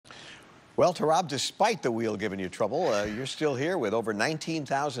Well, Tarab, despite the wheel giving you trouble, you're still here with over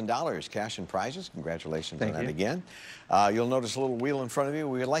 $19,000 cash and prizes. Congratulations on that again. You'll notice a little wheel in front of you.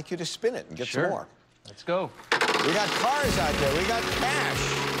 We'd like you to spin it and get some more. Let's go. We got cars out there. We got cash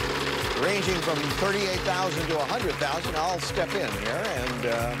ranging from $38,000 to $100,000. I'll step in here and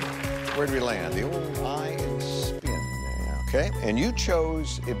where do we land? The old eye and spin. Okay, and you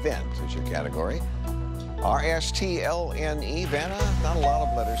chose event as your category. R-S-T-L-N-E. Vanna, not a lot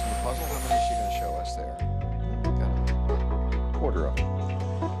of letters in the puzzle. How many is she going to show us there? Got a quarter of them.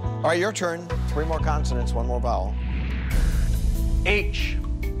 All right, your turn. 3 more consonants, 1 more vowel. H.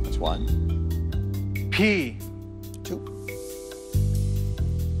 That's 1. P. 2.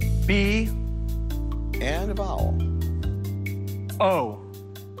 B. And a vowel. O.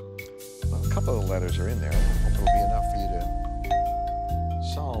 Well, a couple of the letters are in there. I hope it'll be enough for you to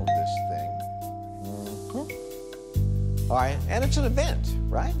solve this thing. All right, and it's an event,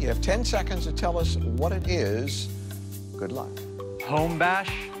 right? You have 10 seconds to tell us what it is. Good luck. Home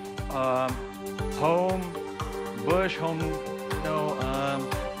bash. Home. Bush. Home. No.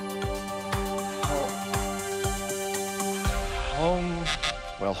 Home.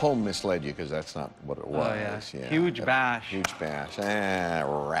 Well, home misled you because that's not what it was. Oh, yeah. Yeah. Huge bash. Huge bash.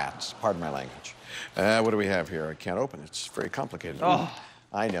 Rats. Pardon my language. What do we have here? I can't open it. It's very complicated. Oh.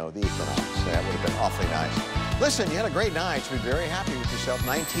 I know, the Equinox. That would have been awfully nice. Listen, you had a great night. You should be very happy with yourself.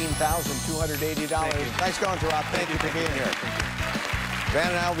 $19,280. Nice going, Tarab. Thank you for being here.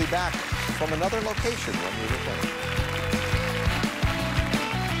 Van and I will be back from another location when we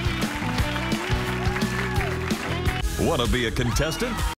return. Want to be a contestant?